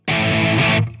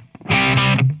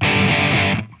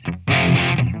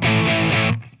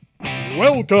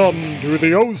Welcome to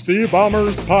the OC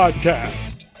Bombers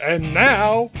podcast. And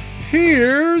now,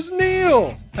 here's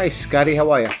Neil. Hi, Scotty.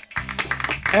 How are you?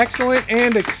 Excellent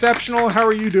and exceptional. How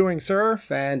are you doing, sir?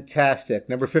 Fantastic.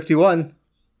 Number 51.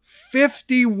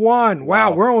 51.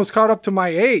 Wow, we're almost caught up to my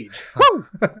age. Woo!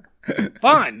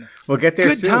 Fun. We'll get there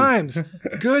Good soon. times.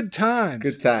 Good times.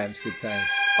 Good times. Good times.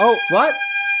 Oh, What?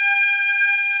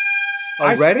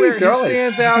 I Already? swear It's he early.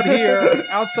 stands out here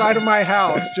outside of my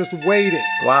house just waiting.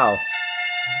 Wow.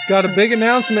 Got a big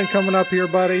announcement coming up here,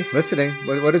 buddy. Listening.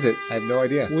 What is it? I have no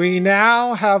idea. We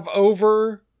now have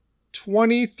over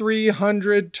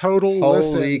 2,300 total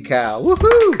listens. Holy cow.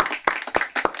 Woohoo!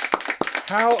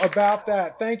 How about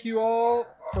that? Thank you all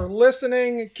for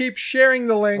listening. Keep sharing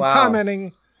the link, Wow.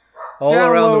 commenting, All around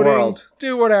the downloading, world.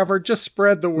 do whatever. Just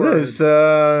spread the word.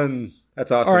 Listen. That's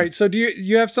awesome. All right. So do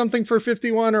you have something for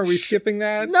 51? Or are we skipping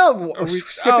that? No, Are we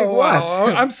skipping what?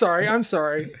 Oh, I'm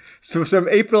sorry. So from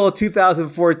April of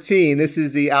 2014, this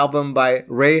is the album by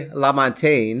Ray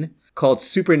LaMontagne called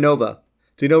Supernova.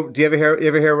 Do you ever hear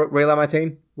Ray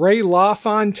LaMontagne? Ray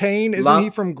LaFontaine, isn't he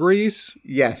from Greece?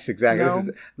 Yes, exactly. No? This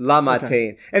is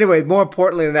LaMontagne. Anyway, more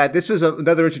importantly than that, this was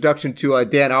another introduction to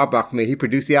Dan Auerbach for me. He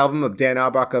produced the album of Dan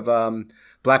Auerbach of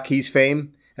Black Keys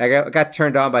fame. I got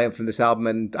turned on by him from this album,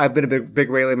 and I've been a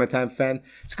big Ray LaMontagne fan.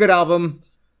 It's a good album.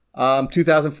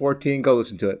 2014. Go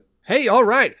listen to it. Hey, all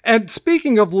right. And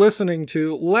speaking of listening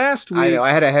to, last week, I know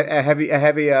I had a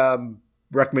heavy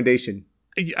recommendation.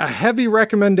 a heavy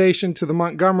recommendation to the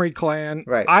Montgomery clan.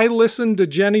 Right. I listened to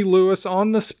Jenny Lewis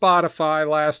on the Spotify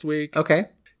last week. Okay.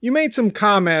 You made some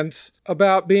comments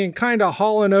about being kind of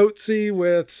Hall & Oatesy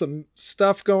with some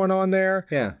stuff going on there.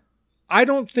 Yeah. I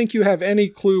don't think you have any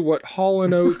clue what Hall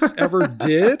 & Oates ever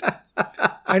did.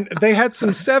 And they had some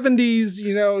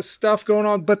 70s, stuff going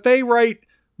on, but they write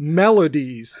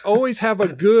melodies, always have a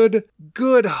good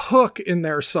hook in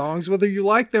their songs, whether you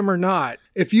like them or not.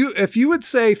 If you would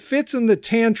say Fitz and the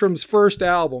Tantrums' first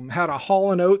album had a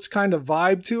Hall & Oates kind of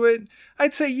vibe to it,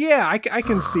 I'd say, yeah, I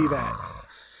can see that.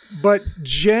 But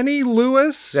Jenny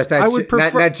Lewis, That's not, I would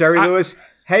prefer not Jerry Lewis.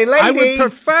 Hey, lady. I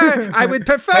would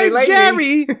prefer Hey, lady.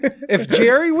 Jerry. If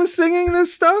Jerry was singing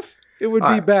this stuff, it would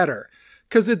be better.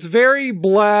 Because it's very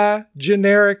blah,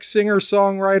 generic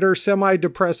singer-songwriter,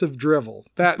 semi-depressive drivel.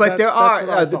 But there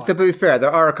are, to be fair,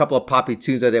 there are a couple of poppy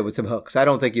tunes out there with some hooks. I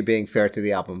don't think you're being fair to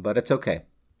the album, but it's okay.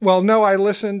 Well, no, I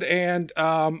listened, and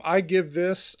I give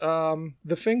this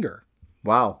the finger.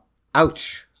 Wow.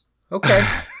 Ouch. Okay.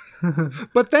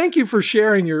 But thank you for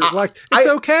sharing your It's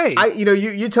okay.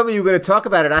 You told me you were going to talk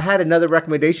about it. I had another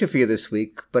recommendation for you this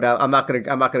week, but I'm not going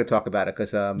to talk about it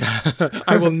because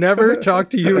I will never talk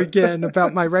to you again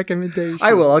about my recommendation.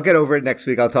 I will. I'll get over it next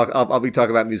week. I'll be talking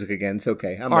about music again. It's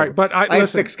okay. All right, but I have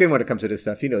thick skin when it comes to this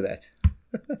stuff. You know that.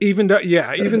 Even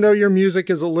though your music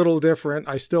is a little different,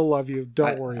 I still love you.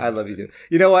 Don't worry. I love you too.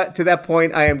 You know what? To that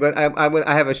point, I have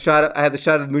the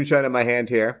shot of moonshine in my hand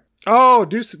here. Oh,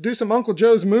 do some Uncle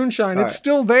Joe's moonshine. It's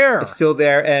still there. It's still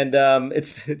there, and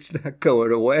it's not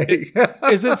going away.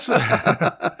 Is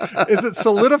it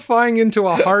solidifying into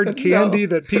a hard candy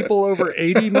that people over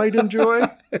 80 might enjoy?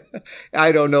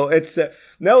 I don't know. It's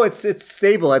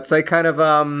stable. It's like kind of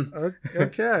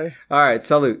Okay. All right,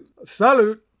 salute.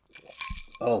 Salute.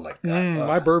 Oh my god,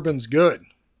 my bourbon's good.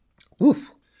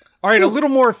 Oof. All right, a little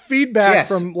more feedback Yes.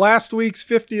 from last week's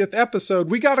 50th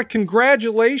episode. We got a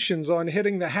congratulations on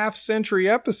hitting the half-century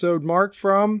episode mark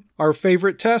from our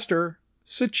favorite tester,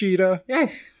 Sachita.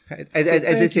 Yes, I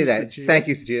did see that. Sachita. Thank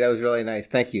you, Sachita. That was really nice.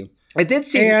 Thank you. I did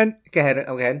see. And go ahead.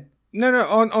 Go ahead. No,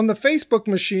 on the Facebook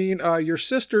machine, your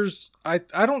sisters, I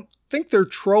don't think they're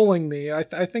trolling me. I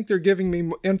think they're giving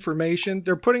me information.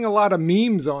 They're putting a lot of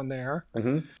memes on there.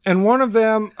 Mm-hmm. And one of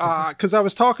them, because I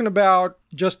was talking about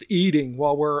just eating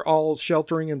while we're all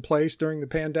sheltering in place during the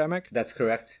pandemic. That's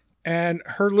correct. And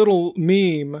her little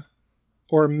meme,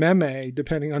 or meme,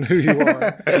 depending on who you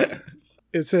are,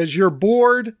 it says, "You're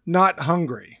bored, not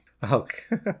hungry."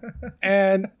 Okay.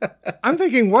 And I'm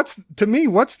thinking, what's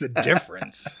the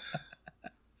difference?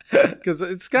 Because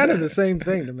it's kind of the same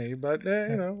thing to me, but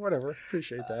whatever.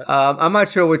 Appreciate that. I'm not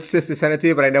sure which sister sent it to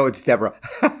you, but I know it's Deborah.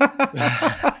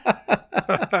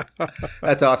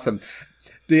 That's awesome.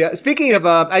 Speaking of,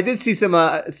 I did see some.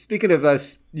 Speaking of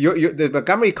the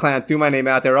Montgomery clan threw my name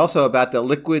out there also about the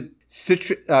liquid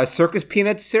circus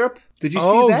peanut syrup. Did you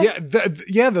see that?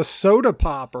 Yeah, the soda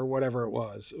pop or whatever it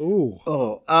was. Ooh.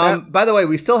 Oh, by the way,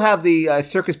 we still have the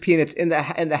circus peanuts in the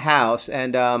house,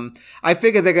 and I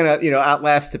figure they're gonna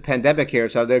outlast the pandemic here,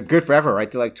 so they're good forever,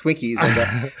 right? They're like Twinkies,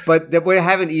 and, but we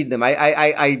haven't eaten them.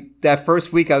 I that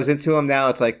first week I was into them. Now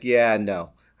it's like, yeah,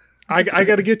 no. I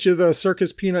got to get you the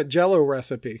circus peanut Jello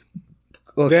recipe.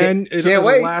 Well, then can't it'll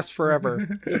wait. last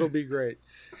forever. It'll be great.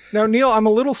 Now, Neil, I'm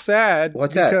a little sad.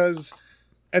 What's that? Because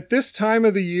at this time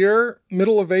of the year,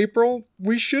 middle of April,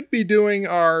 we should be doing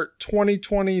our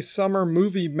 2020 Summer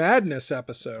Movie Madness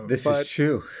episode. This is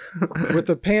true. With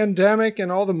the pandemic and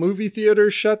all the movie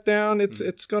theaters shut down,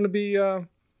 it's going to be...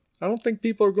 I don't think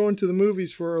people are going to the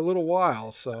movies for a little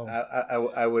while, so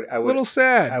I would a little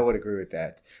sad. I would agree with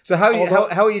that. So how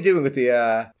are you doing with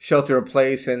the shelter in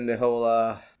place and the whole?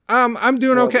 I'm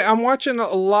doing okay. I'm watching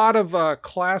a lot of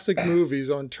classic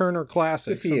movies on Turner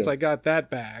Classic since I got that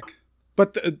back.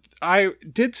 But I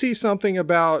did see something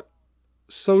about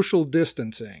social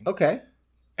distancing. Okay.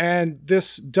 And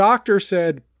this doctor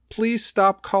said, please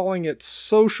stop calling it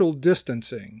social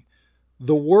distancing.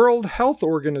 The World Health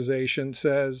Organization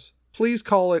says, please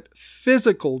call it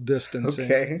physical distancing.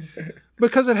 Okay.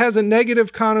 Because it has a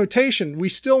negative connotation. We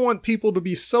still want people to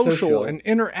be social and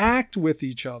interact with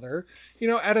each other,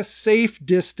 at a safe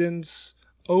distance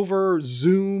over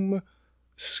Zoom,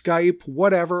 Skype,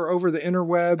 whatever, over the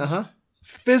interwebs. Uh-huh.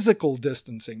 Physical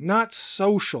distancing, not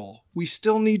social. We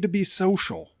still need to be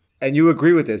social. And you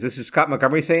agree with this? This is Scott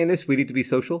Montgomery saying this? We need to be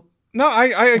social? No,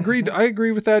 I agreed. I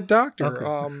agree with that doctor.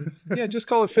 Okay. Just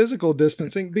call it physical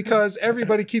distancing because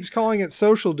everybody keeps calling it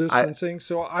social distancing.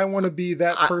 So I want to be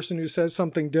that person who says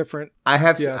something different. I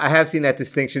have seen that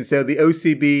distinction. So the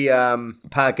OCB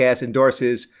podcast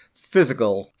endorses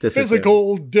physical distancing.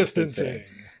 Physical distancing.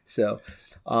 So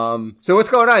what's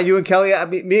going on? You and Kelly,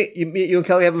 you and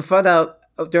Kelly having fun out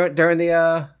during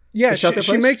the yeah. The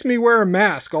she makes me wear a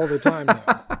mask all the time now.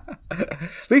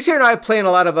 Lisa and I are playing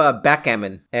a lot of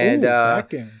backgammon, and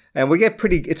backgammon. And we get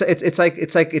pretty. It's like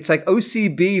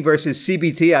OCB versus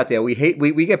CBT out there. We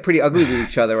get pretty ugly with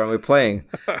each other when we're playing.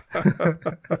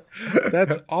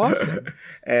 That's awesome.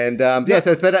 And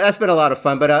so that's been a lot of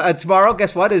fun. But tomorrow,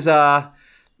 guess what is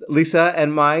Lisa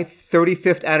and my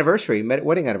 35th anniversary,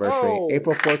 wedding anniversary,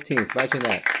 April 14th. Imagine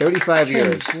that. 35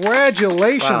 years.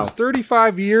 Congratulations. Wow.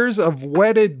 35 years of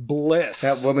wedded bliss.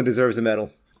 That woman deserves a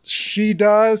medal. She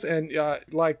does. And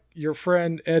like your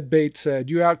friend Ed Bates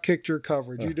said, you outkicked your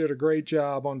coverage. You did a great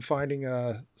job on finding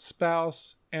a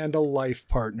spouse and a life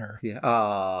partner. Yeah.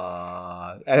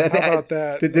 How about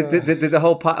that? Did the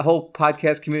whole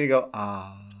podcast community go,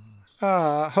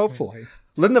 hopefully.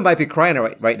 Linda might be crying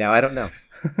right now. I don't know.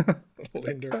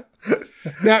 Linda.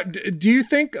 Now, do you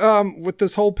think with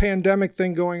this whole pandemic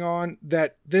thing going on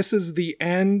that this is the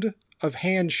end of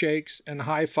handshakes and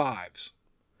high fives?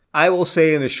 I will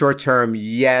say in the short term,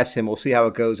 yes, and we'll see how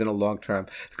it goes in the long term.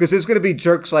 Because there's going to be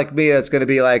jerks like me that's going to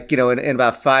be like, in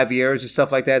about 5 years and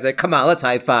stuff like that. It's like, come on, let's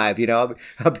high five,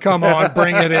 Come on,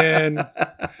 bring it in.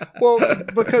 Well,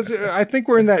 because I think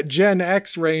we're in that Gen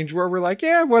X range where we're like,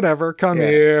 yeah, whatever, come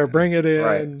here, bring it in.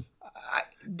 Right.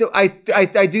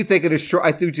 I do think in a short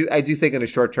I do think in the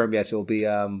short term, yes, it will be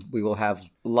we will have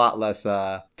a lot less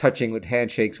touching with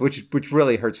handshakes, which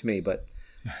really hurts me, but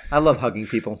I love hugging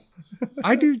people.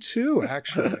 I do too,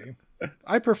 actually.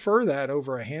 I prefer that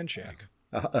over a handshake.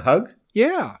 A hug?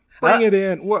 Yeah. Bring it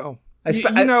in. Well,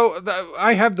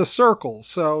 I have the circle,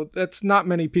 so that's not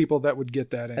many people that would get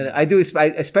that in. And I do,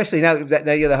 especially now that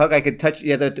the hug I could touch.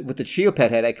 Yeah, with the Cheopet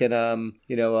head, I can.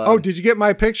 Oh, did you get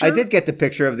my picture? I did get the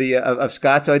picture of the of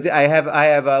Scott. So I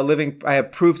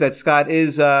have proof that Scott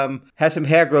has some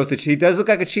hair growth. That he does look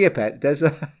like a Cheopet. Does.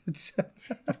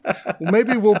 Well,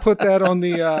 maybe we'll put that on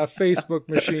the Facebook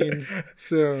machines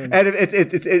soon. And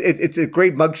it's a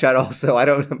great mugshot. Also, I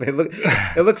don't know.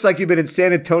 It looks like you've been in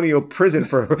San Antonio prison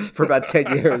for about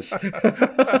 10 years.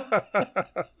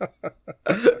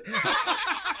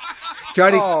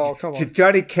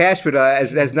 Johnny Cashwood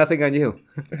has nothing on you.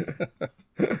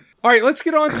 All right, let's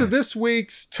get on to this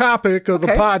week's topic of the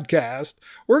podcast.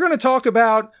 We're going to talk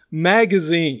about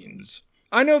magazines.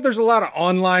 I know there's a lot of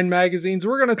online magazines.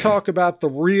 We're going to talk about the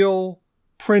real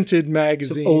printed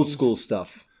magazines. Some old school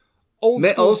stuff. Old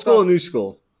school and new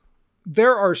school.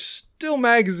 There are still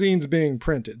magazines being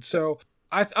printed. So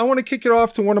I want to kick it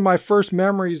off to one of my first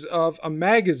memories of a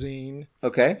magazine.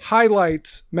 Okay.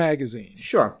 Highlights magazine.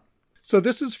 Sure. So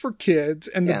this is for kids.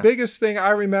 And the biggest thing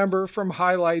I remember from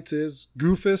Highlights is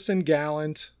Goofus and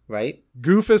Gallant. Right.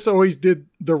 Goofus always did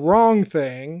the wrong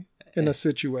thing in a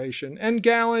situation. And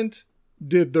Gallant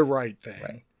did the right thing.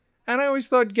 Right. And I always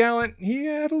thought Gallant, he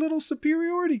had a little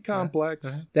superiority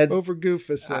complex over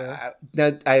Goofus there.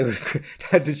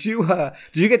 Did you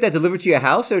get that delivered to your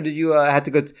house, or did you have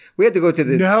to go? We had to go to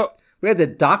the. No, We had the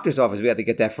doctor's office we had to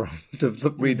get that from to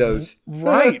read those.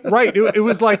 Right. It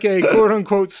was like a quote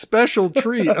unquote special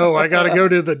treat. Oh, I got to go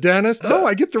to the dentist. Oh,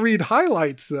 I get to read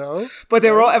highlights though. But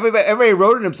they were all everybody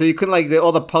wrote in them, so you couldn't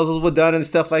all the puzzles were done and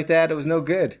stuff like that. It was no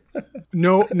good.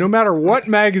 No matter what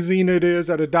magazine it is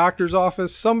at a doctor's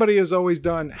office, somebody has always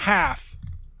done half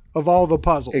of all the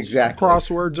puzzles, exactly,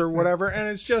 crosswords or whatever, and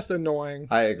it's just annoying.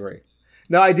 I agree.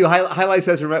 No, I do. Highlights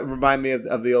does remind me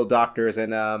of the old doctors,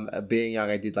 and being young,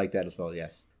 I did like that as well.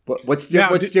 Yes. But what's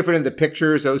different in the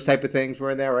pictures? Those type of things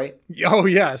were in there, right? Oh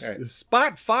yes, right.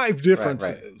 Spot 5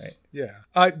 differences. Right.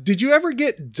 Yeah. Did you ever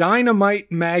get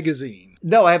Dynamite magazine?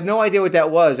 No, I have no idea what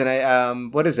that was,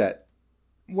 and what is that?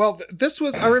 Well,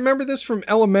 I remember this from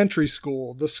elementary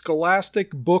school, the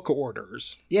Scholastic book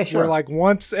orders. Yeah, sure. Where like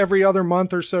once every other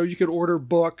month or so you could order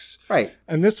books. Right.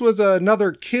 And this was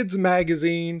another kids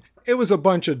magazine. It was a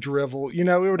bunch of drivel. You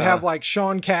know, it would have like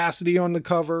Sean Cassidy on the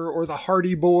cover or the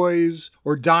Hardy Boys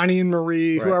or Donnie and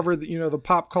Marie, right, whoever, the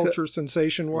pop culture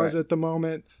sensation was at the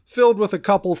moment, filled with a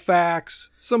couple facts,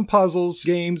 some puzzles,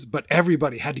 games, but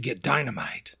everybody had to get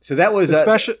Dynamite. So that was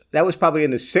that was probably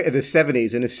in the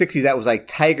 70s. In the 60s, that was like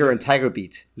Tiger and Tiger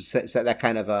Beat. Was that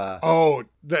kind of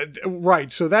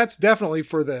right. So that's definitely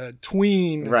for the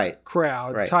tween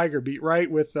crowd, right. Tiger Beat, right?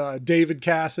 With David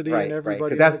Cassidy and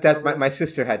everybody. Because that's my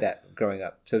sister had that growing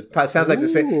up. So it sounds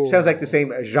like the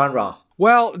same genre.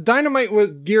 Well, Dynamite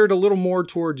was geared a little more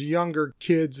towards younger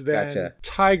kids than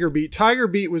Tiger Beat. Tiger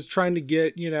Beat was trying to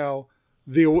get,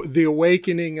 the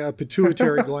awakening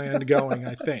pituitary gland going,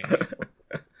 I think.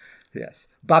 Yes.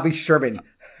 Bobby Sherman.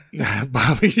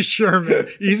 Bobby Sherman.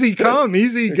 Easy come,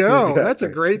 easy go. Exactly. That's a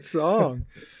great song.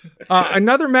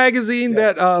 Another magazine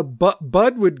that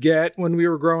Bud would get when we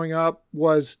were growing up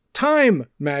was Time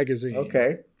magazine.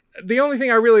 Okay. The only thing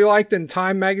I really liked in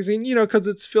Time magazine, because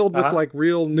it's filled with like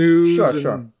real news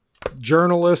and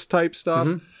journalist type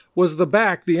stuff, was the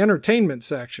back, the entertainment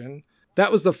section.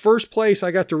 That was the first place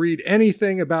I got to read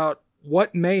anything about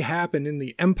what may happen in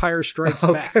The Empire Strikes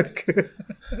Back.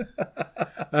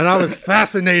 And I was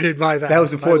fascinated by that. That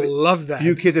was before I loved that. For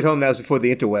you kids at home, that was before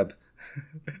the interweb.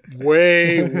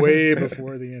 way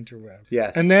before the interweb.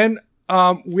 Yes. And then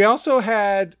we also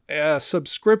had a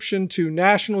subscription to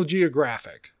National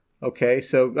Geographic. Okay,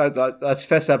 so let's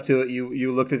fess up to it.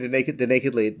 You looked at the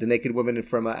naked women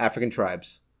from African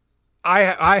tribes.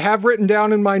 I have written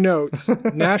down in my notes,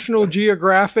 National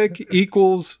Geographic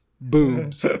equals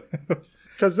boobs.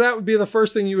 Because that would be the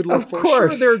first thing you would look for. Of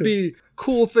course. Sure, there would be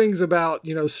cool things about,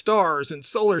 stars and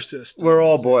solar systems. We're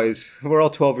all boys. We're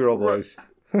all 12-year-old boys.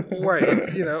 Right.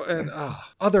 And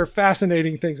other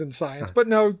fascinating things in science. But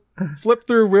no, flip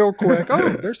through real quick. Oh,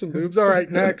 there's some boobs. All right,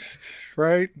 next.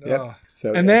 Right? Yep.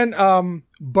 Then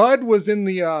Bud was in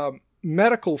the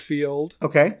medical field.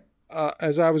 Okay.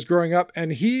 As I was growing up,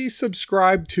 and he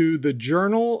subscribed to the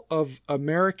Journal of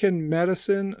American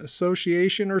Medicine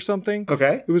Association or something.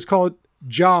 Okay. It was called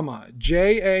JAMA,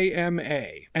 Jama.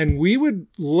 And we would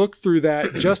look through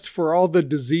that just for all the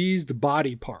diseased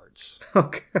body parts.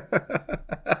 Okay.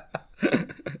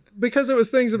 Because it was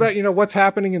things about, what's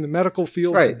happening in the medical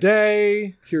field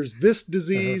today. Here's this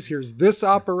disease. Here's this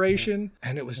operation.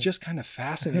 And it was just kind of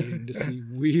fascinating to see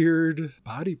weird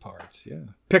body parts. Yeah.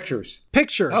 Pictures.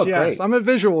 Oh, yes. Great. I'm a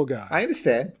visual guy. I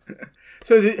understand.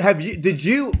 So have you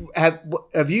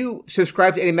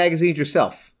subscribed to any magazines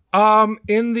yourself?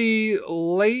 In the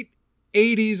late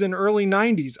 80s and early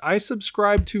 90s, I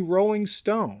subscribed to Rolling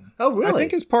Stone. Oh, really? I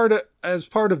think as part of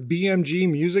BMG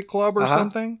Music Club or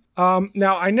something.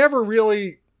 Now, I never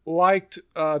really liked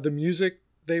the music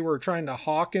they were trying to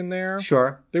hawk in there.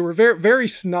 Sure. They were very, very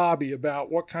snobby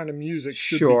about what kind of music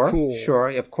should be cool. Sure,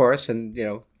 of course, and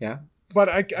yeah. But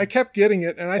I kept getting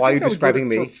it, and I think I would get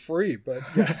it for free. But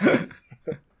yeah.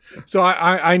 So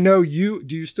I know you.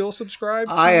 Do you still subscribe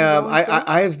to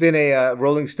I have been a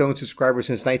Rolling Stone subscriber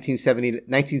since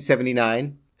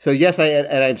 1979. So yes,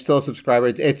 I'm still a subscriber.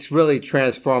 It's really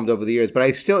transformed over the years. But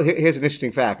I still here's an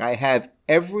interesting fact. I have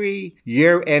every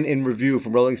year-end in review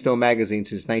from Rolling Stone magazine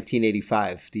since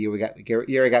 1985, the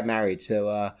year I got married.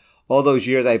 So all those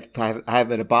years I have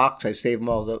them in a box. I save them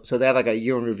all. So they have like a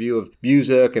year in review of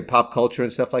music and pop culture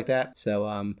and stuff like that. So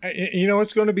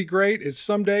what's going to be great is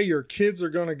someday your kids are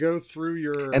going to go through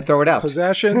your and throw it out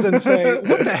possessions and say,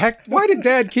 "What the heck? Why did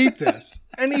Dad keep this?"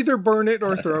 And either burn it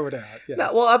or throw it out. Yeah.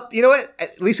 No, well, you know what?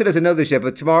 Lisa doesn't know this yet,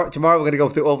 but tomorrow we're going to go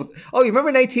through all. Oh, you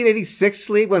remember 1986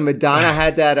 Sleep when Madonna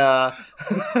had that?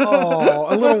 Oh,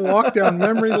 a little walk down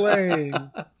memory lane.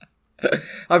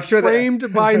 I'm sure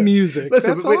framed by music.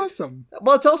 Listen, That's awesome.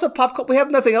 Well, it's also pop culture. We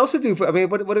have nothing else to do. What are we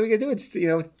going to do? It's,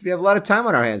 we have a lot of time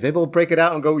on our hands. Maybe we'll break it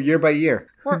out and go year by year.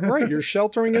 Right. You're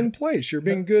sheltering in place. You're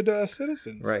being good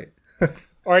citizens. Right.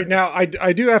 All right. Now,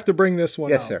 I do have to bring this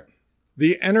one up. Yes, sir.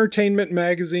 The entertainment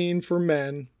magazine for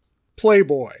men,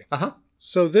 Playboy. Uh-huh.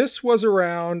 So this was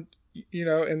around,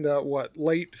 in the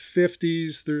late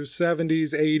 50s through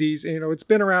 70s, 80s. It's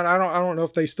been around. I don't know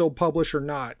if they still publish or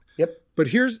not. Yep. But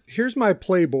here's my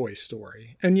Playboy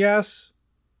story. And yes,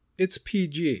 it's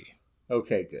PG.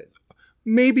 Okay, good.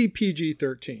 Maybe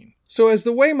PG-13. So as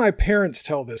the way my parents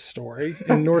tell this story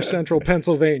in north central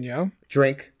Pennsylvania.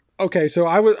 Drink. Okay, so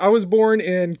I was born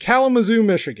in Kalamazoo,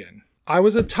 Michigan. I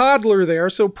was a toddler there,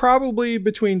 so probably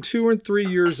between 2 and 3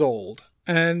 years old.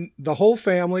 And the whole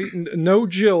family, no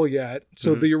Jill yet.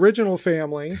 So the original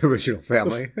family.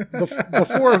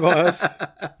 The four of us.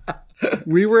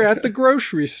 We were at the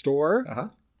grocery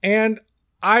store, and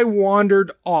I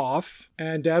wandered off,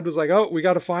 and Dad was like, oh, we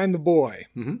got to find the boy.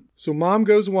 Mm-hmm. So Mom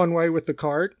goes one way with the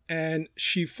cart, and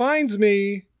she finds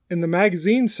me in the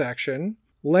magazine section,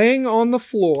 laying on the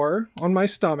floor on my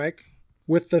stomach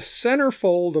with the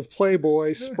centerfold of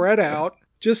Playboy spread out,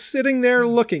 just sitting there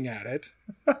looking at it.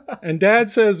 And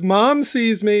Dad says, Mom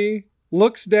sees me,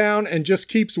 looks down, and just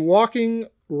keeps walking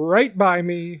right by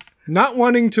me, not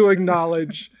wanting to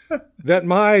acknowledge that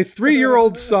my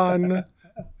 3-year-old son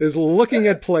is looking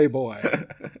at Playboy.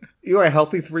 You are a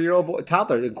healthy 3-year-old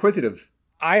toddler, inquisitive.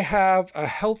 I have a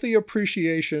healthy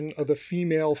appreciation of the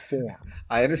female form.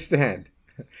 I understand.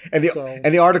 And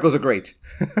the articles are great.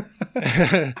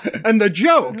 And the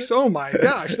jokes, oh my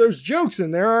gosh, those jokes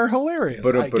in there are hilarious,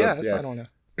 I guess. Yes. I don't know.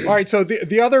 All right, so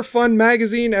the other fun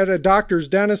magazine at a doctor's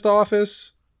dentist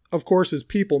office, of course, is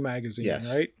People magazine,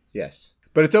 right? Yes.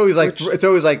 But it's always like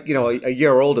a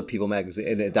year old at People magazine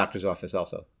in the doctor's office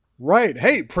also. Right.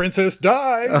 Hey, Princess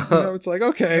Di. It's like,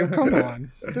 okay, come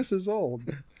on. This is old.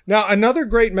 Now, another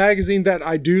great magazine that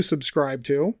I do subscribe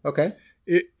to. Okay.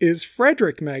 It is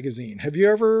Frederick magazine. Have you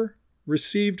ever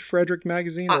received Frederick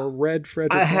magazine or read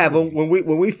Frederick? I have. When we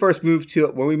moved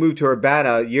to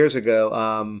Urbana years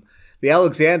ago, the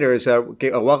Alexanders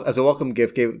as a welcome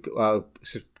gift gave us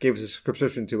a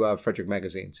subscription to Frederick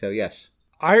magazine. So yes.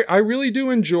 I really do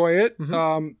enjoy it.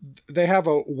 Mm-hmm. They have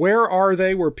a Where Are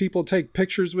They, where people take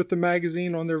pictures with the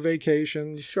magazine on their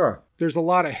vacations. Sure. There's a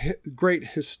lot of great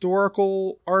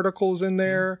historical articles in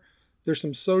there. Mm-hmm. There's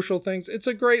some social things. It's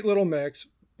a great little mix.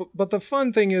 But the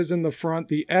fun thing is in the front,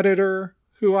 the editor,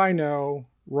 who I know,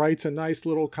 writes a nice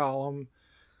little column.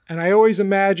 And I always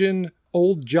imagine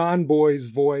old John Boy's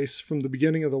voice from the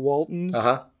beginning of the Waltons.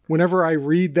 Uh-huh. Whenever I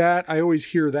read that, I always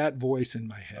hear that voice in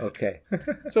my head. Okay.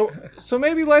 So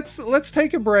maybe let's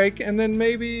take a break, and then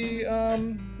maybe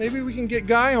we can get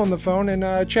Guy on the phone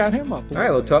and chat him up. All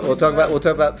right, we'll talk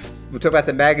about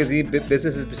the magazine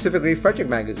business, specifically Frederick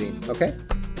magazine. Okay.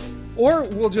 Or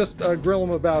we'll just grill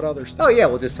him about other stuff. Oh yeah,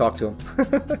 we'll just talk to him.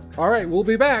 All right, we'll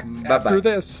be back after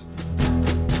this.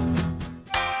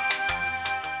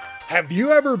 Have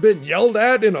you ever been yelled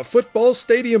at in a football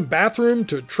stadium bathroom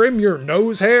to trim your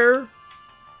nose hair?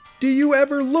 Do you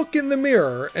ever look in the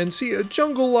mirror and see a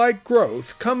jungle-like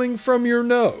growth coming from your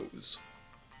nose?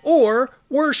 Or,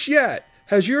 worse yet,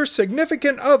 has your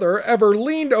significant other ever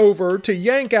leaned over to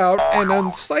yank out an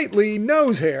unsightly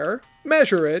nose hair,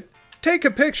 measure it, take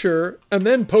a picture, and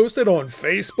then post it on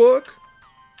Facebook?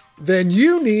 Then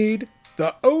you need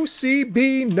the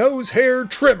OCB Nose Hair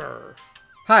Trimmer.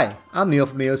 Hi, I'm Neil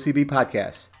from the OCB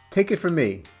Podcast. Take it from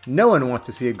me, no one wants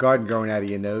to see a garden growing out of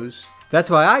your nose. That's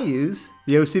why I use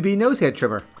the OCB Nose Hair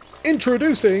Trimmer.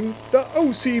 Introducing the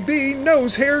OCB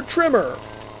Nose Hair Trimmer.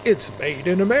 It's made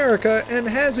in America and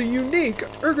has a unique,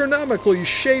 ergonomically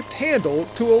shaped handle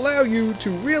to allow you to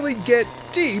really get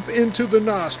deep into the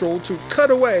nostril to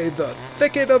cut away the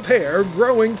thicket of hair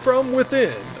growing from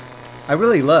within. I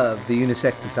really love the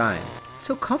unisex design. It's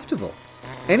so comfortable.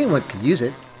 Anyone can use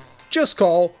it. Just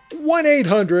call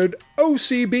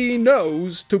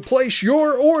 1-800-OCB-NOSE to place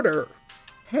your order.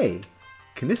 Hey,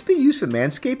 can this be used for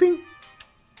manscaping?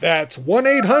 That's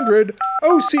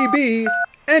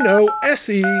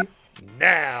 1-800-OCB-NOSE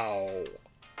now.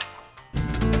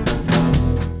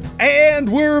 And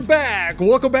we're back.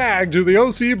 Welcome back to the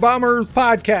OC Bombers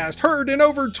podcast, heard in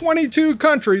over 22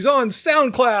 countries on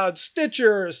SoundCloud,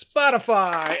 Stitcher,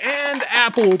 Spotify, and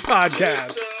Apple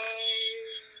Podcasts.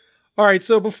 All right,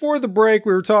 so before the break,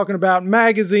 we were talking about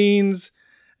magazines,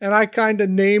 and I kind of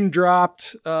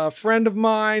name-dropped a friend of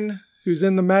mine who's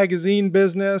in the magazine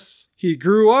business. He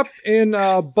grew up in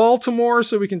Baltimore,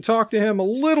 so we can talk to him a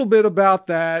little bit about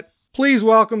that. Please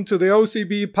welcome to the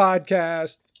OCB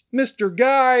podcast, Mr.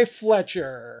 Guy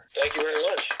Fletcher. Thank you very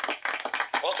much.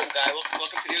 Welcome, Guy.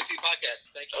 Welcome to the OC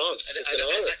Podcast. Thank you. Oh,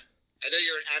 I know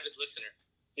you're an avid listener.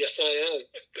 Yes, I am.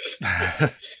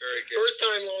 Very good. First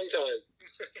time, long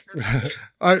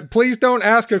time. Please don't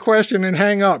ask a question and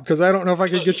hang up, because I don't know if I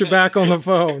could get you back on the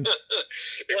phone.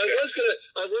 Well,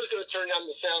 I was gonna turn down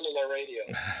the sound on my radio.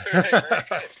 Very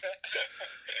good.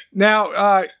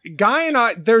 Now, Guy and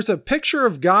I, there's a picture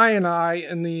of Guy and I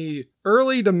in the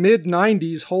early to mid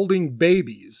 90s holding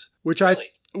babies, which I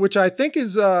think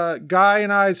is Guy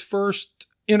and I's first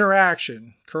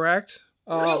interaction, correct?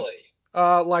 Really?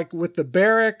 Like with the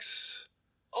barracks.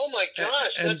 Oh my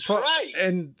gosh, that's right.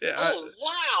 And oh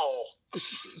wow.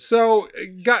 So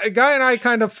Guy and I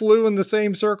kind of flew in the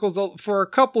same circles for a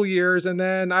couple years, and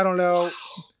then I don't know,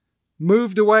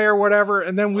 moved away or whatever,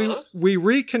 and then we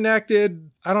reconnected.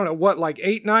 I don't know what, like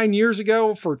 8-9 years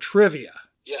ago for trivia.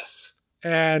 Yes.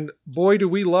 And boy, do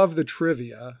we love the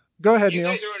trivia. Go ahead, You Neil.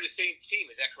 guys are on the same team,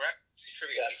 is that correct? It's a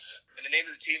trivia Yes. team. And the name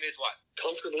of the team is what?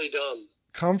 Comfortably done.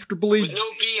 Comfortably, With no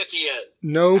B at the end.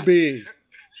 no B.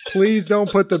 Please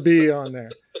don't put the B on there.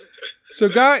 So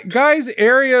Guy's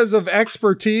areas of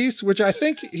expertise, which I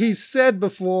think he's said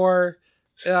before,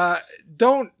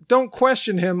 don't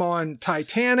question him on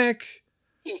Titanic,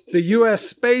 the U.S.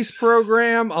 space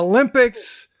program,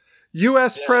 Olympics,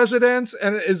 U.S. presidents,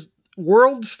 and is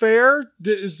World's Fair.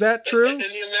 Is that true? And the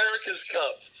America's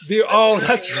Cup.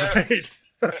 That's right.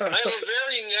 I have a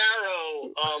very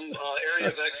narrow area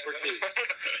of expertise.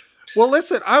 Well,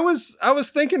 listen, I was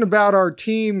thinking about our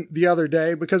team the other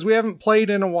day because we haven't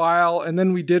played in a while, and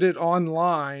then we did it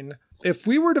online. If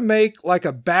we were to make like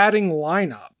a batting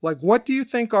lineup, like what do you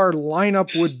think our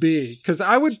lineup would be? Because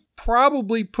I would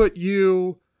probably put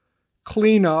you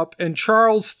cleanup and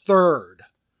Charles third.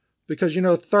 Because,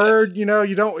 third, you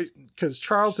don't, because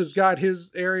Charles has got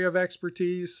his area of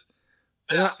expertise.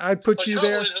 And I'd put you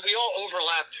there. We all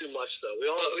overlap too much, though. We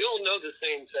all know the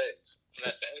same things.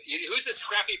 Who's the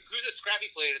scrappy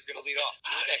player that's going to lead off?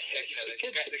 The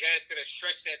guy that's going to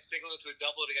stretch that signal into a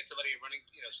double to get somebody running,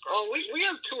 scrum. Oh, we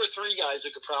have 2 or 3 guys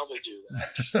who could probably do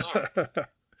that.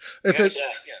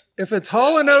 If it's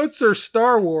Hall & Oates or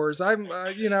Star Wars, I'm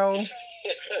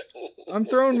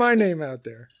throwing my name out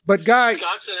there. But Guy,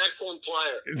 Scott's an excellent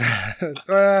player.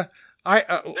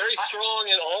 Very strong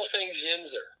in all things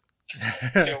Yinzer.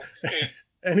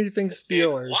 Anything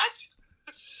Steelers. What?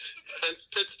 And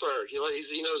Pittsburgh.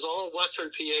 He knows all of Western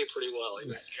PA pretty well.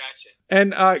 Gotcha.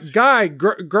 And Guy,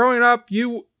 growing up,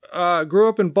 you grew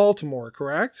up in Baltimore,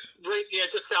 correct? Right, yeah,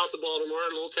 just south of Baltimore,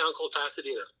 in a little town called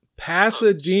Pasadena.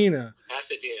 Pasadena.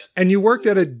 Pasadena. And you worked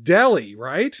at a deli,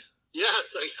 right?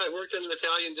 Yes, I worked in an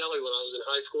Italian deli when I was in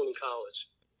high school and college.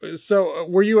 So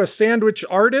were you a sandwich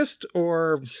artist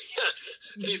or? Yes.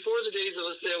 Before the days of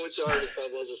a sandwich artist, I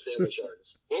was a sandwich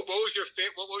artist. What was your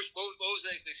favorite? What was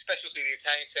the specialty? The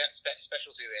Italian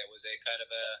specialty there was a kind of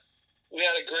a. We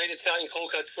had a great Italian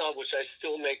cold cut sub, which I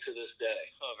still make to this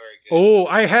day. Oh, very good. Oh,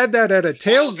 I had that at a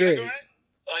tailgate.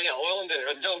 Oh yeah, oil and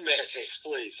vinegar, no mayonnaise,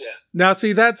 please. Yeah. Now,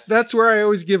 see, that's where I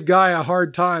always give Guy a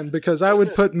hard time because I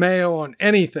would put mayo on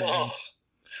anything,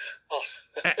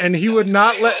 and he would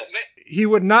not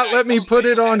let me put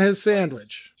it on his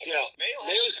sandwich. Yeah,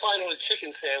 mayo's fine on a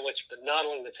chicken sandwich, but not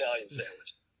on an Italian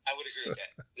sandwich. I would agree with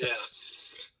that. Yeah.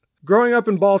 Growing up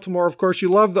in Baltimore, of course, you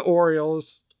love the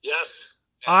Orioles. Yes.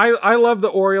 I love the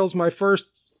Orioles. My first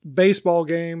baseball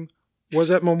game was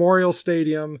at Memorial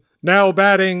Stadium. Now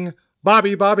batting,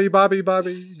 Bobby,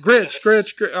 Gritch.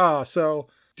 So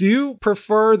do you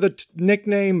prefer the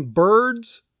nickname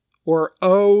Birds or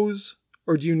O's,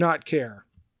 or do you not care?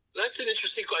 That's an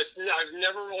interesting question. I've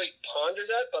never really pondered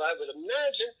that, but I would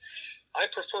imagine I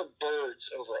prefer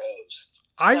Birds over O's.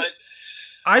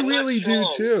 I really do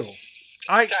too.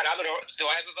 God, do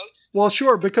I have a vote? Well,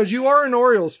 sure, because you are an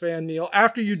Orioles fan, Neil,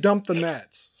 after you dumped the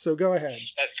Mets. So go ahead.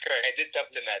 That's correct. I did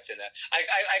dump the Mets in that.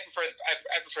 I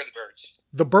prefer the Birds.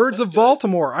 The Birds of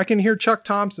Baltimore. I can hear Chuck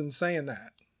Thompson saying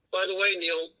that. By the way,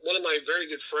 Neil, one of my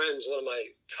very good friends, one of my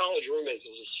college roommates,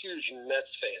 was a huge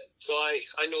Mets fan. So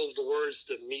I know the words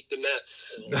to Meet the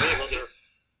Mets and a lot of other.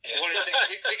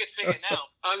 We can sing it now.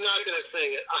 I'm not going to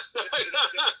sing it.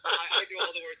 I do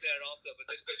all the words to that also. But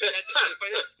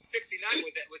 69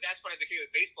 that's when I became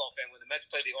a baseball fan when the Mets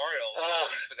played the Orioles.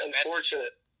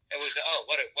 Unfortunate. It was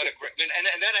what a great and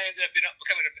then I ended up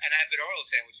becoming an avid Orioles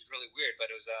fan, which is really weird. But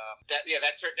it was that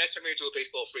turned me into a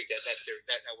baseball freak. That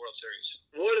World Series.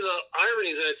 One of the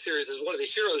ironies of that series is one of the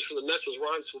heroes for the Mets was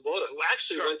Ron Swoboda, who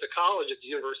actually went to college at the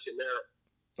University of Maryland.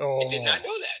 Oh, I did not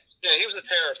know that. Yeah, he was a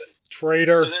Terrapin.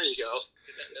 Traitor. So there you go.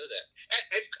 Did not know that.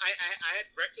 I had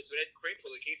breakfast with Ed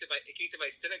Kramer. He came to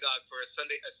my synagogue for a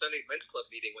Sunday men's club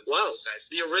meeting. Wow, nice.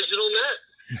 the original net.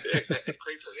 Yeah, exactly.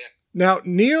 Kramer, yeah. Now,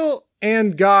 Neil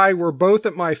and Guy were both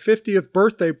at my 50th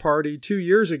birthday party 2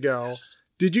 years ago. Yes.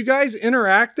 Did you guys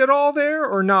interact at all there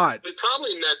or not? We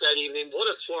probably met that evening. What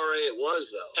a soiree it was,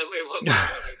 though. It was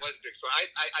a big story.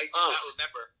 I do not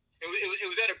remember. It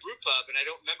was at a brew pub, and I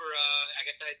don't remember. I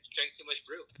guess I drank too much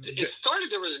brew. It started.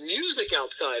 There was music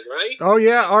outside, right? Oh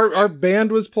yeah, our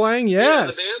band was playing.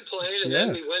 Yes, the band played, and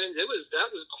then we went in. That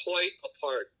was quite a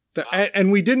part.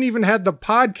 And we didn't even have the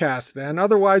podcast then.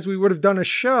 Otherwise, we would have done a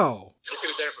show. We could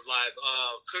have done it from live.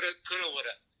 Coulda, woulda.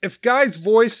 If Guy's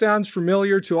voice sounds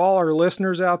familiar to all our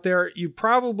listeners out there, you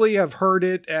probably have heard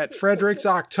it at Frederick's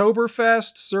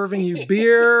Oktoberfest, serving you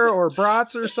beer or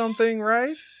brats or something,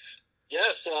 right?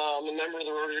 Yes, I'm a member of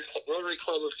the Rotary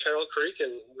Club of Carroll Creek,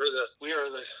 and we are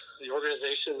the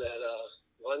organization that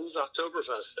runs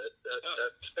Oktoberfest at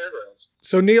Fairgrounds.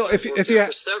 So Neil, if you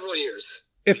for several years,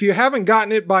 if you haven't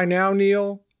gotten it by now,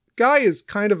 Neil, Guy is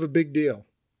kind of a big deal.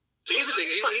 He's a big.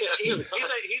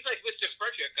 He's like Mr.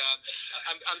 Frederick.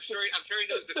 I'm sure he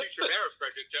knows the future mayor of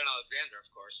Frederick, John Alexander, of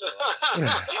course. So,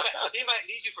 he might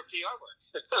need you for PR work.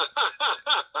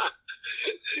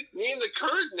 Me and the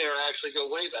current mayor actually go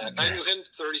way back. I knew him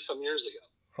 30-some years ago.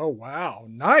 Oh wow,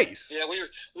 nice. Yeah, we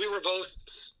were both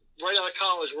right out of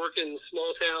college working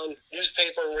small town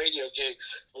newspaper and radio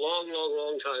gigs a long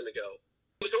time ago.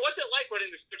 So what's it like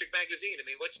running Frederick Magazine? I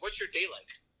mean, what's your day like?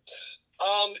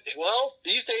 Well,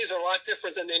 these days are a lot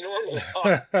different than they normally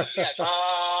are.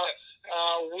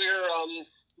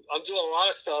 I'm doing a lot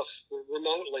of stuff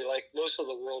remotely, like most of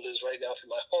the world is right now from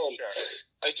my home. Sure.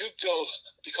 I do go,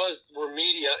 because we're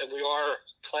media and we are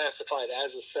classified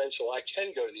as essential, I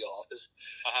can go to the office.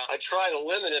 I try to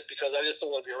limit it because I just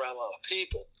don't want to be around a lot of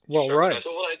people. Well, right.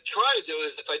 So what I try to do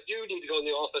is, if I do need to go in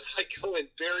the office, I go in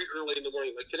very early in the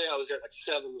morning. Like today, I was there at like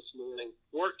 7 this morning,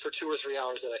 worked for 2 or 3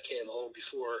 hours, and I came home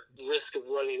before the risk of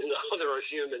running into other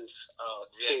humans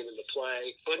came into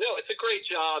play. But no, it's a great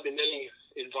job in any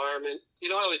environment. You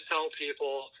know, I always tell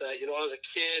people that, I was a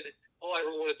kid, all I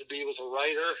ever wanted to be was a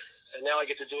writer, and now I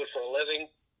get to do it for a living.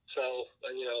 So,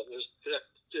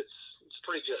 it's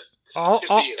pretty good.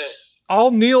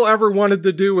 All Neil ever wanted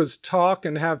to do was talk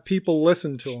and have people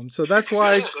listen to him. So that's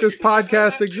why this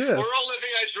podcast exists. We're all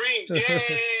living our dreams.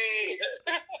 Yay!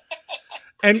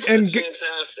 and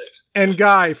fantastic. And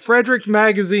Guy, Frederick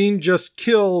Magazine just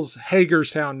kills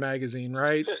Hagerstown Magazine,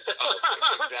 right?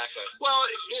 Exactly. Well,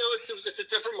 it's a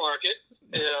different market,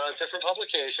 different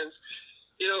publications.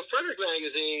 Frederick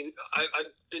Magazine,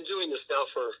 I've been doing this now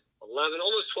for 11,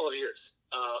 almost 12 years.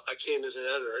 I came as an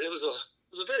editor, and it was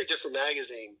a very different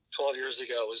magazine 12 years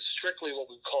ago. It was strictly what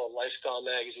we call a lifestyle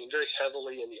magazine, very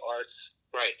heavily in the arts.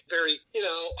 Right. Very,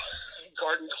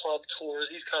 garden club tours,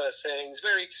 these kind of things.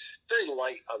 Very, very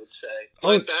light, I would say.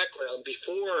 My background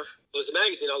before it was a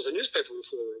magazine, I was a newspaper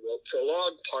reporter for a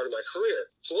long part of my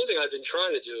career. So one thing I've been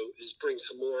trying to do is bring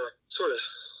some more sort of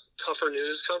tougher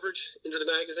news coverage into the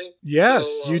magazine. Yes,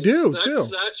 you do, too.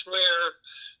 That's where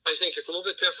I think it's a little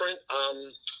bit different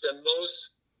than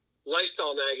most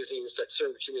lifestyle magazines that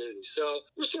serve communities. So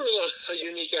we're sort of a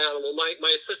unique animal.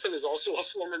 My assistant is also a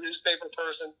former newspaper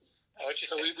person.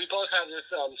 So we both have this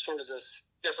this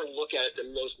different look at it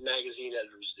than most magazine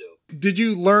editors do. Did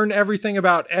you learn everything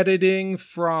about editing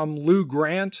from Lou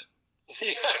Grant?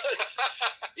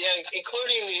 Yeah,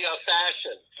 including the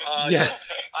fashion. Yeah.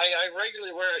 I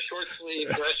regularly wear a short sleeve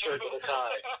dress shirt with a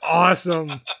tie.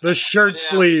 Awesome. The shirt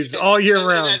sleeves all year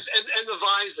round. And the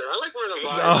visor. I like wearing a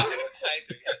visor.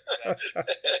 Oh.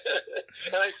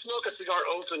 And I smoke a cigar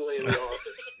openly in the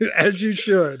office. As you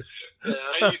should.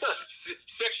 Yeah.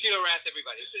 Sexually harass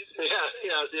everybody. Yes.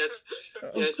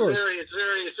 It's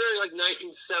very like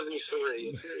 1973.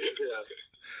 It's very,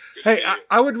 Hey,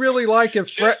 I would really like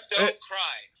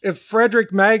if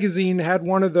Frederick Magazine had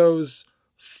one of those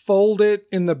fold it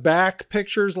in the back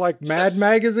pictures like Mad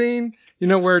Magazine,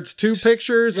 where it's 2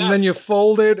 pictures and then you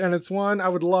fold it and it's one. I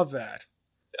would love that.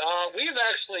 We've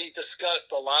actually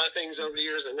discussed a lot of things over the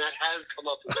years, and that has come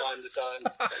up from time to time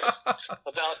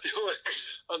about doing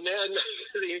a Mad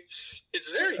Magazine.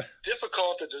 It's very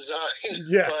difficult to design,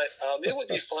 but it would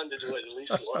be fun to do it at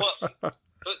least once.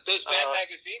 Those Mad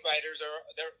Magazine writers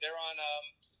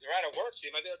they're out of work, so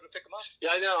you might be able to pick them up. Yeah,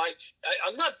 I know.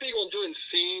 I'm not big on doing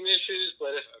theme issues,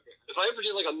 but if I ever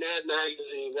did like a Mad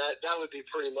Magazine, that would be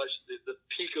pretty much the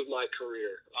peak of my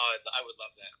career. Oh, I would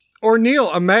love that. Or Neil,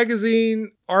 a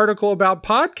magazine article about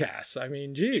podcasts. I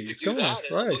mean, geez, come on,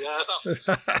 right? One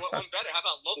better. How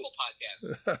about local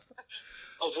podcasts?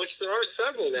 Of which there are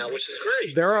several now, which is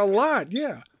great. There are a lot,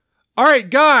 yeah. All right,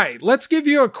 Guy, let's give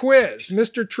you a quiz.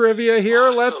 Mr. Trivia here.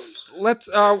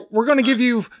 Awesome. We're going to give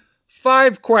you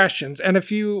 5 questions. And if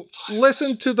you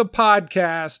listen to the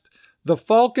podcast, the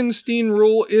Falkenstein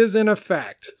rule is in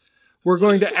effect. We're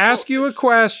going to ask you a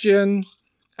question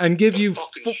and give you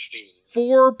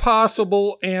 4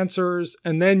 possible answers,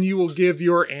 and then you will give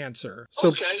your answer. So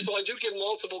I do get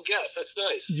multiple guesses. That's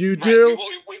nice. You do?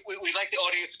 We like the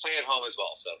audience to play at home as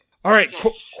well. So. All right,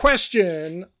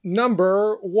 question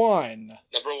number 1.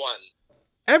 Number 1.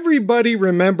 Everybody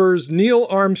remembers Neil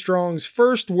Armstrong's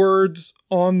first words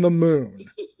on the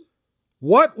moon.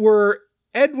 What were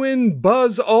Edwin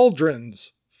Buzz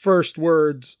Aldrin's first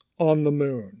words on the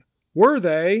moon? Were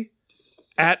they,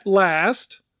 at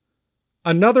last,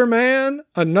 another man,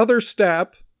 another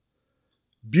step,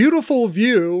 beautiful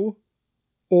view,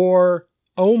 or,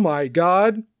 oh my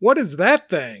God, what is that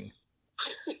thing?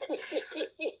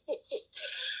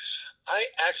 I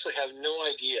actually have no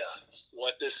idea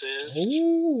what this is.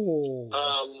 Ooh.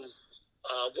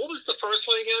 What was the first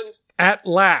one again? At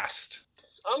last.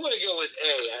 I'm going to go with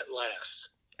A, at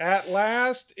last. At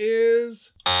last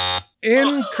is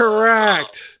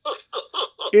incorrect.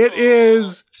 It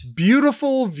is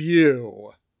beautiful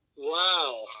view.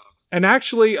 Wow. And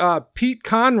actually, Pete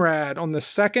Conrad on the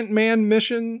second manned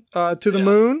mission to the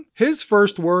moon, his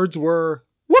first words were,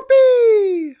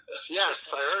 whoopee!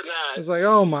 Yes, I heard that. It's like,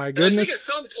 oh my And I goodness. think at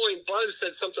some point Buzz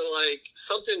said something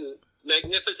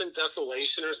magnificent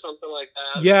desolation or something like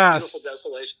that. Yes. Beautiful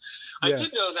desolation. Yes. I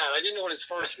did know that. I didn't know what his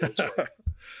first words were.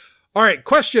 All right,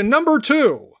 question number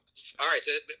 2. All right,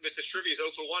 so Mr. Trivia is 0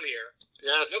 for 1 here.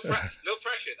 Yes. No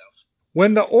pressure, though.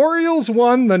 When the Orioles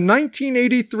won the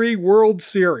 1983 World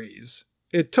Series,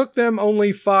 it took them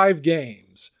only 5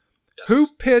 games. Yes. Who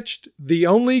pitched the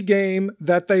only game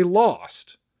that they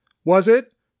lost? Was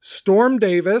it Storm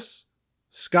Davis,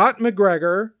 Scott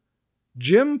McGregor,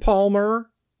 Jim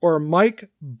Palmer, or Mike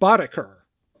Boddicker?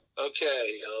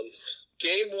 Okay.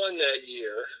 Game 1 that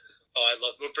year. Oh,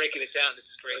 we're breaking it down. This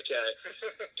is great. Okay.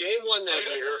 Game 1 that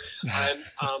year.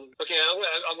 I'm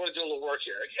going to do a little work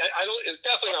here. It's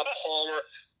definitely not Palmer.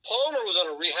 Palmer was on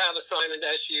a rehab assignment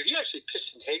that year. He actually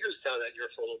pitched in Hagerstown that year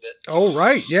for a little bit. Oh,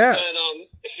 right. Yes. And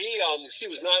he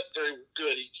was not very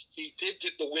good. He did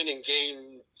get the win in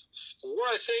game 4,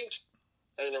 I think,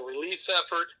 in a relief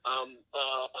effort.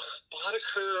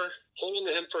 Boddicker, hold on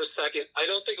to him for a second. I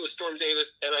don't think it was Storm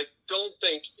Davis, and I don't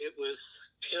think it was.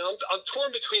 I'm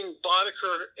torn between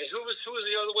Boddicker and who was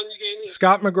the other one you gave me?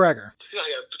 Scott McGregor. Yeah,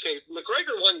 okay.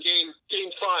 McGregor won game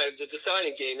 5, the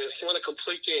deciding game, and he won a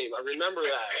complete game. I remember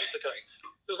that. It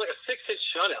was like a 6-hit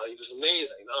shutout. He was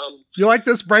amazing. You like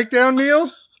this breakdown,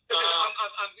 Neil?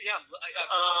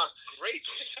 Great.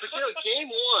 But game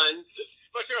 1.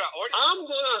 But I'm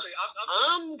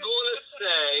gonna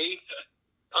say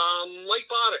Mike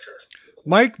Boddicker.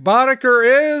 Mike Boddicker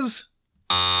is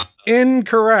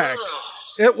incorrect.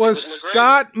 It was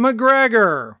Scott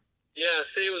McGregor. Yeah,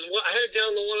 see, I had it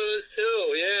down to one of those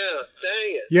too. Yeah,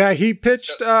 dang it. Yeah, he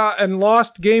pitched and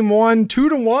lost game 1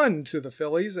 2-1 to the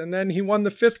Phillies, and then he won the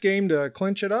 5th game to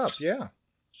clinch it up. Yeah.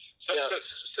 So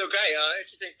Guy,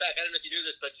 interesting fact. I don't know if you knew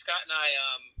this, but Scott and I,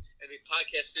 in the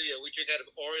podcast studio, we drink out of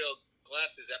Oriole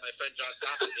glasses that my friend John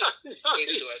Stockton gave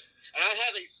to us, and I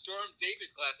have a Storm Davis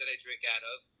glass that I drink out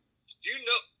of. Do you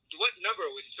know what number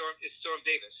is Storm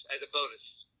Davis as a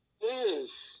bonus?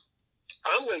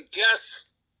 I'm gonna guess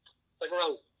like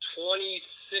around 26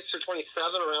 or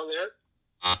 27, around there.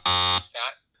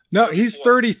 Scott? No, he's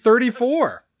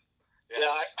 34.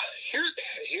 Yeah. Here's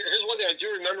one thing I do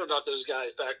remember about those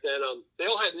guys back then. They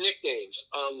all had nicknames.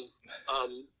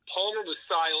 Palmer was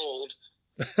Cy Old.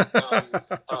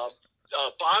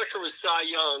 Boddicker was Cy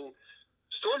Young.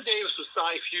 Storm Davis was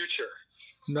Cy Future.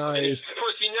 Nice. Of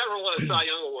course, he never won a Cy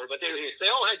Young award, but they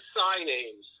all had Cy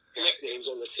nicknames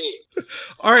on the team.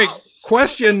 All right,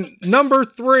 question number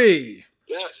 3.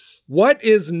 Yes. What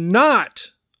is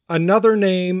not another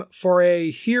name for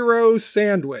a hero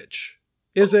sandwich?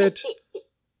 Is it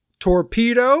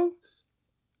torpedo,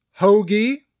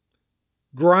 hoagie,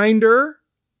 grinder,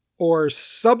 or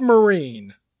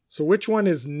submarine? So which one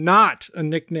is not a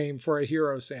nickname for a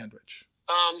hero sandwich?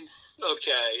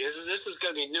 Okay, this is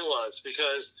going to be nuanced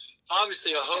because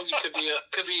obviously a hoagie could be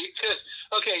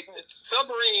okay.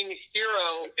 Submarine,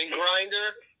 hero, and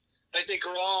grinder, I think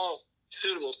are all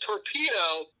suitable.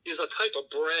 Torpedo is a type of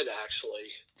bread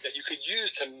actually that you could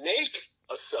use to make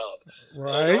a sub.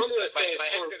 Right. So I'm going to say my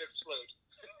head's going to explode.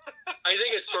 I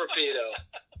think it's torpedo.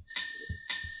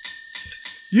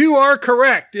 You are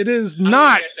correct. It is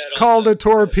not called a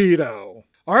torpedo.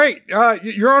 All right,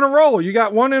 you're on a roll. You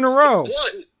got one in a row.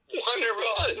 One in a row.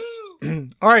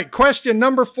 All right, question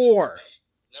number 4.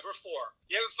 Number 4.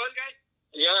 You having fun, guy?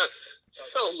 Yes,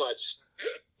 so much.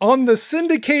 On the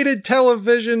syndicated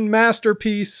television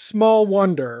masterpiece Small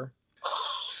Wonder,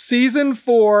 Season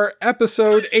 4,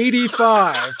 Episode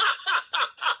 85,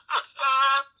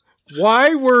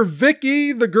 why were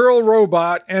Vicky, the girl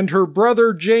robot, and her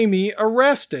brother Jamie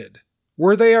arrested?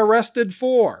 Were they arrested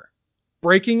for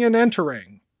breaking and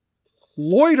entering,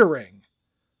 loitering,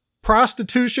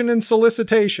 prostitution and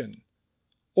solicitation,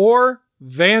 or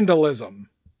vandalism?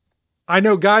 I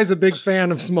know Guy's a big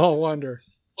fan of Small Wonder.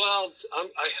 Well,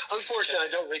 unfortunately,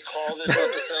 I don't recall this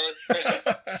episode.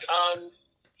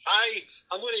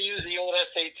 I'm going to use the old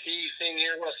SAT thing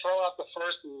here. I'm going to throw out the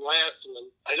first and last one.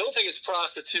 I don't think it's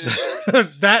prostitution.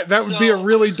 that would be a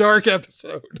really dark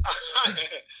episode.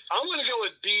 I'm going to go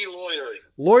with B, loitering.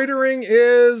 Loitering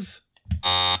is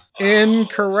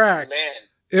incorrect. Man.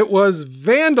 It was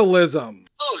vandalism.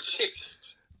 Oh, jeez.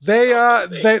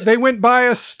 They went by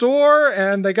a store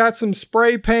and they got some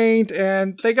spray paint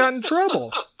and they got in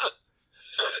trouble.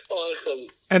 Awesome.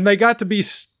 And they got to be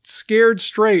scared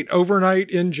straight overnight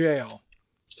in jail.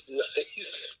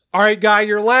 Nice. All right, Guy,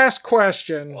 your last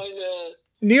question. I know.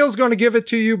 Neil's going to give it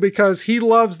to you because he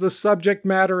loves the subject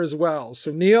matter as well.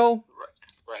 So, Neil?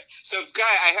 Right. So, Guy,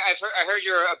 I heard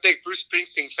you're a big Bruce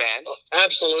Springsteen fan. Oh,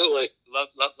 absolutely. Love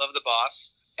the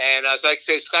boss. And so like I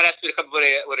say, Scott asked me to come up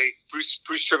with a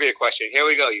Bruce trivia question. Here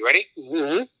we go. You ready?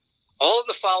 Mm-hmm. All of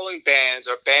the following bands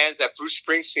are bands that Bruce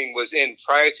Springsteen was in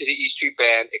prior to the E Street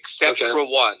Band, except for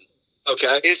one.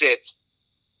 Okay. Is it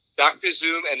Dr.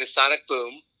 Zoom and the Sonic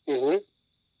Boom, Mm-hmm.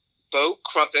 Bo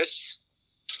Crumpus,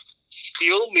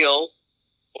 Steel Mill,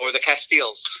 or the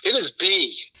Castiles? It is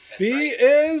B. B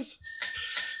is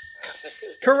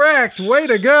correct. Way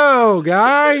to go,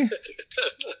 Guy.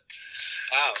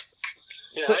 Wow.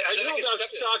 Yeah, So- I know about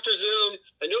Dr. Zoom,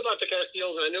 I know about the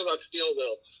Castiles, and I know about Steel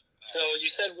Mill. So you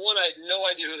said one, I had no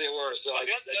idea who they were. So Well,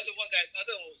 the other one, I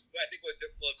think was,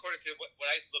 according to what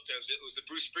I looked at, it was the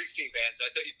Bruce Springsteen band. So I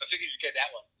figured you'd get that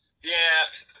one.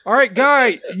 yeah. All right,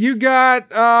 Guy, you got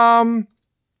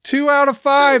 2 out of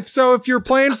 5. So if you're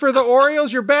playing for the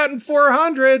Orioles, you're batting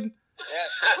 400.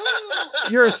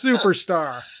 You're a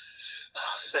superstar.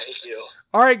 Oh, thank you.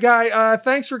 All right, Guy,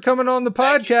 thanks for coming on the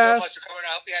Thank you so podcast. much for coming.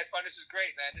 I hope you had fun. This was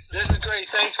great, man. This is great.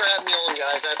 Thanks for having me on,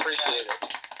 guys. I appreciate it.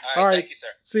 All All right. Thank you, sir.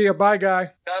 See ya. Bye,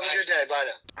 Guy. Have a good day. Bye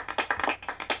now.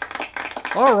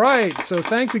 All right. So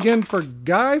thanks again for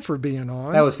Guy for being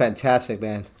on. That was fantastic,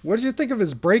 man. What did you think of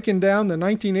his breaking down the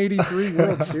 1983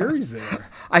 World Series there?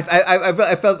 I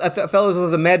felt it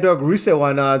was the Mad Dog Russo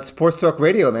on Sports Talk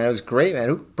Radio, man. It was great,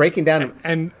 man. Breaking down.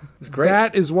 And great.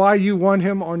 that is why you won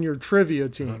him on your trivia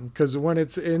team, because when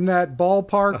it's in that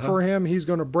ballpark for him, he's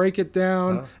going to break it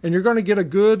down, and you're going to get a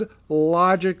good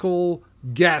logical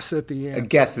guess at the end. A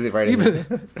guess is it right?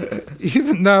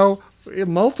 Even though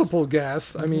multiple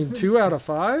guess, I mean 2 out of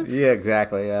 5. Yeah,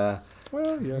 exactly. Well,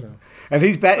 you know. And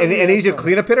he's and he's your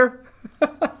cleanup hitter.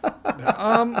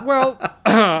 Well,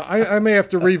 I may have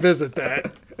to revisit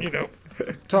that. You know,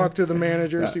 talk to the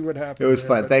manager, see what happens. It was there,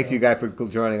 fun. but, Thanks, you guys, for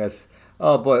joining us.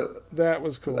 Oh boy, That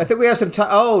was cool. I think we have some time.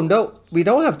 Oh no, we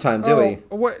don't have time, do we?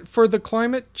 What for the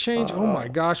climate change? Oh my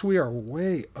gosh, we are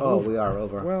way over. We are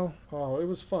over. Well, it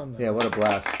was fun though. Yeah, what a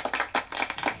blast.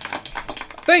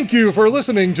 Thank you for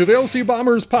listening to the OC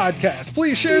Bombers podcast.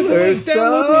 Please share the link, Listen.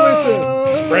 download and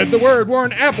listen. Spread the word. We're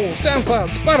on Apple, SoundCloud,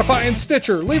 Spotify, and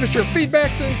Stitcher. Leave us your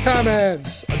feedbacks and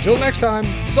comments. Until next time,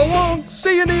 so long.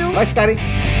 See you, Neil. Bye, Scotty.